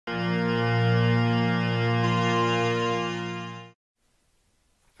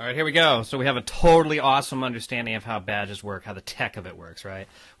All right, here we go. So we have a totally awesome understanding of how badges work, how the tech of it works, right?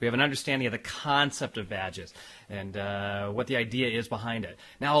 We have an understanding of the concept of badges and what the idea is behind it.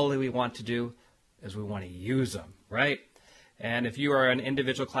 Now all we want to do is we want to use them, right? And if you are an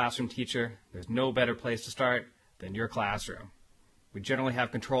individual classroom teacher, there's no better place to start than your classroom. We generally have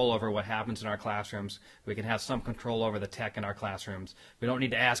control over what happens in our classrooms. We can have some control over the tech in our classrooms. We don't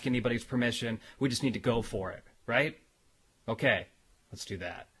need to ask anybody's permission. We just need to go for it, right? Okay, let's do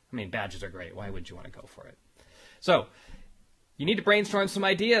that. I mean, badges are great. Why would you want to go for it? So, you need to brainstorm some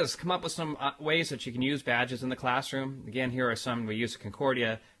ideas. Come up with some ways that you can use badges in the classroom. Again, here are some we use at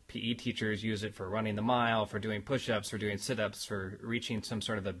Concordia. PE teachers use it for running the mile, for doing push-ups, for doing sit-ups, for reaching some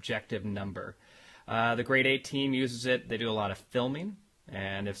sort of objective number. The grade 8 team uses it. They do a lot of filming.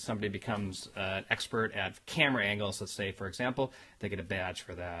 And if somebody becomes an expert at camera angles, let's say, for example, they get a badge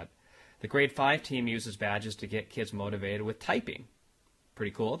for that. The grade 5 team uses badges to get kids motivated with typing.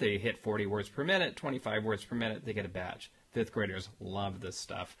 Pretty cool. They hit 40 words per minute, 25 words per minute, they get a badge. Fifth graders love this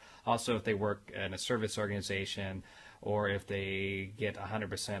stuff. Also, if they work in a service organization or if they get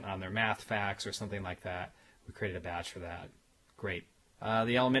 100% on their math facts or something like that, we created a badge for that. Great.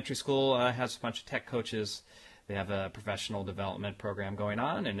 The elementary school has a bunch of tech coaches. They have a professional development program going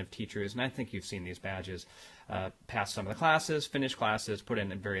on, and if teachers, and I think you've seen these badges, pass some of the classes, finish classes, put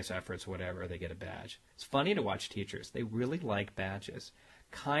in various efforts, whatever, they get a badge. It's funny to watch teachers. They really like badges.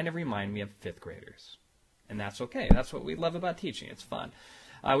 Kind of remind me of fifth graders. And that's okay. That's what we love about teaching. It's fun.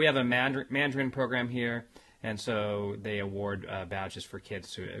 We have a Mandarin program here, and so they award badges for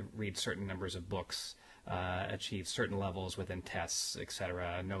kids who read certain numbers of books, achieve certain levels within tests,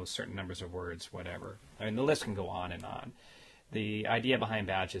 etc., know certain numbers of words, whatever. I mean, the list can go on and on. The idea behind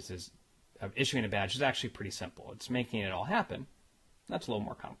badges of issuing a badge is actually pretty simple. It's making it all happen. That's a little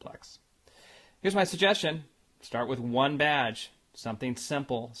more complex. Here's my suggestion. Start with one badge. Something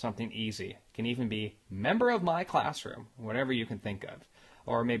simple, something easy. It can even be member of my classroom, whatever you can think of.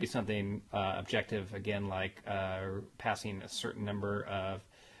 Or maybe something objective, again, like passing a certain number of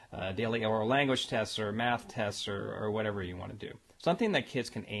daily oral language tests or math tests or whatever you want to do. Something that kids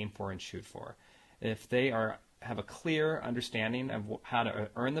can aim for and shoot for. If they have a clear understanding of how to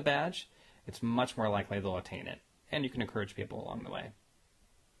earn the badge, it's much more likely they'll attain it. And you can encourage people along the way.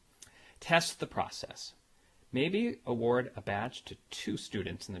 Test the process. Maybe award a badge to 2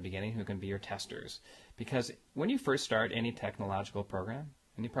 students in the beginning who can be your testers. Because when you first start any technological program,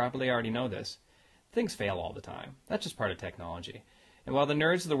 and you probably already know this, things fail all the time. That's just part of technology. And while the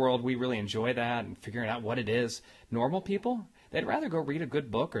nerds of the world, we really enjoy that and figuring out what it is, normal people, they'd rather go read a good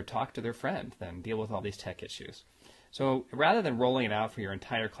book or talk to their friend than deal with all these tech issues. So rather than rolling it out for your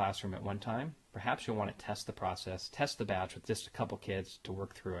entire classroom at one time, perhaps you'll want to test the process, test the badge with just a couple kids to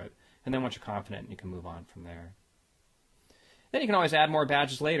work through it. And then once you're confident, you can move on from there. Then you can always add more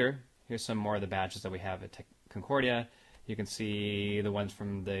badges later. Here's some more of the badges that we have at Concordia. You can see the ones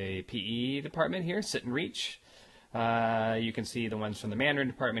from the PE department here, Sit and Reach. You can see the ones from the Mandarin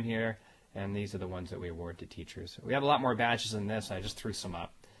department here, and these are the ones that we award to teachers. We have a lot more badges than this. I just threw some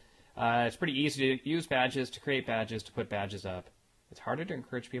up. It's pretty easy to use badges, to create badges, to put badges up. It's harder to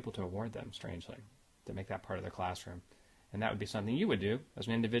encourage people to award them, strangely, to make that part of their classroom. And that would be something you would do as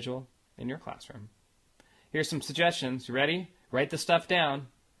an individual in your classroom. Here's some suggestions. You ready? Write the stuff down.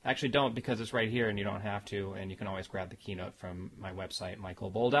 Actually, don't, because it's right here and you don't have to. And you can always grab the keynote from my website,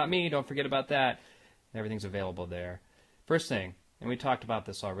 michaelbohl.me. Don't forget about that. Everything's available there. First thing, and we talked about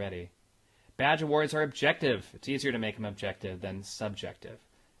this already, badge awards are objective. It's easier to make them objective than subjective.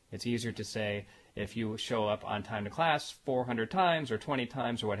 It's easier to say if you show up on time to class 400 times or 20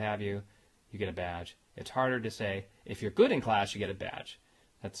 times or what have you, you get a badge. It's harder to say, if you're good in class, you get a badge.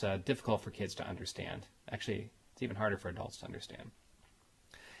 That's difficult for kids to understand. Actually, it's even harder for adults to understand.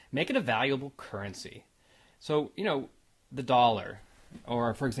 Make it a valuable currency. So, you know, the dollar,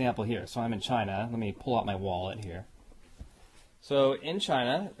 or for example here, so I'm in China. Let me pull out my wallet here. So in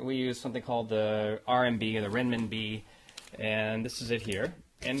China, we use something called the RMB, or the renminbi, and this is it here.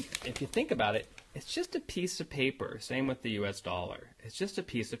 And if you think about it, it's just a piece of paper. Same with the US dollar. It's just a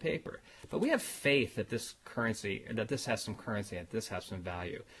piece of paper. But we have faith that this currency, that this has some currency, that this has some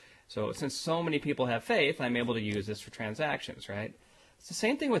value. So since so many people have faith, I'm able to use this for transactions, right? It's the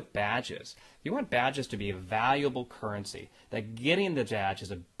same thing with badges. You want badges to be a valuable currency. That getting the badge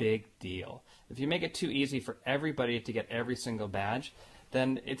is a big deal. If you make it too easy for everybody to get every single badge,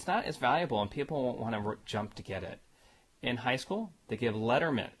 then it's not as valuable and people won't want to jump to get it. In high school, they give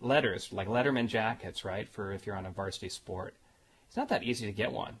letters, like Letterman jackets, right, for if you're on a varsity sport. It's not that easy to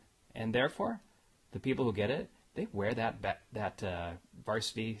get one. And therefore, the people who get it, they wear that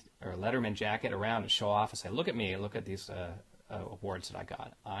varsity or Letterman jacket around and show off and say, look at me, look at these awards that I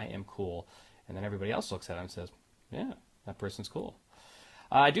got. I am cool. And then everybody else looks at it and says, yeah, that person's cool.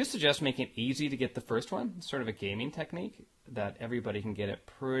 I do suggest making it easy to get the first one. It's sort of a gaming technique that everybody can get it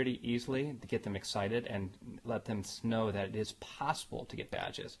pretty easily to get them excited and let them know that it is possible to get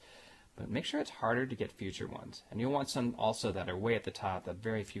badges. But make sure it's harder to get future ones. And you'll want some also that are way at the top that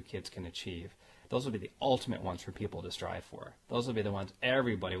very few kids can achieve. Those will be the ultimate ones for people to strive for. Those will be the ones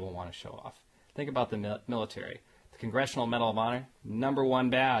everybody will want to show off. Think about the military. The Congressional Medal of Honor, #1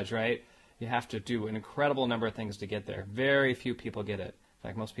 badge, right? You have to do an incredible number of things to get there. Very few people get it. In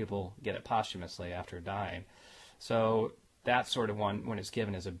fact, most people get it posthumously after dying. So that sort of one, when it's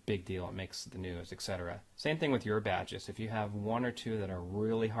given, is a big deal. It makes the news, etc. Same thing with your badges. If you have one or two that are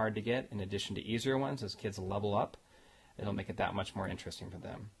really hard to get, in addition to easier ones, as kids level up, it'll make it that much more interesting for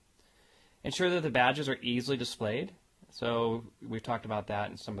them. Ensure that the badges are easily displayed. So we've talked about that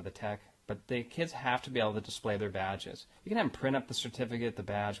in some of the tech, but the kids have to be able to display their badges. You can have them print up the certificate, the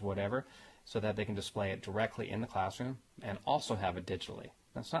badge, whatever, so that they can display it directly in the classroom and also have it digitally.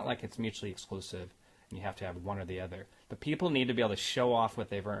 Now, it's not like it's mutually exclusive and you have to have one or the other. But people need to be able to show off what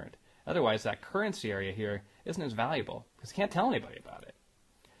they've earned. Otherwise, that currency area here isn't as valuable because you can't tell anybody about it.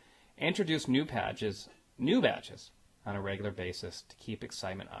 Introduce new badges on a regular basis to keep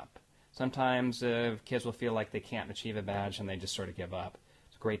excitement up. Sometimes kids will feel like they can't achieve a badge and they just sort of give up.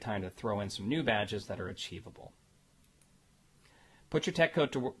 It's a great time to throw in some new badges that are achievable. Put your tech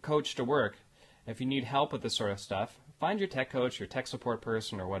coach to work. If you need help with this sort of stuff, find your tech coach, your tech support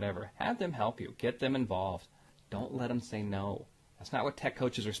person, or whatever. Have them help you. Get them involved. Don't let them say no. That's not what tech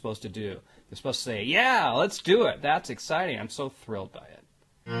coaches are supposed to do. They're supposed to say, yeah, let's do it. That's exciting. I'm so thrilled by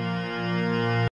it.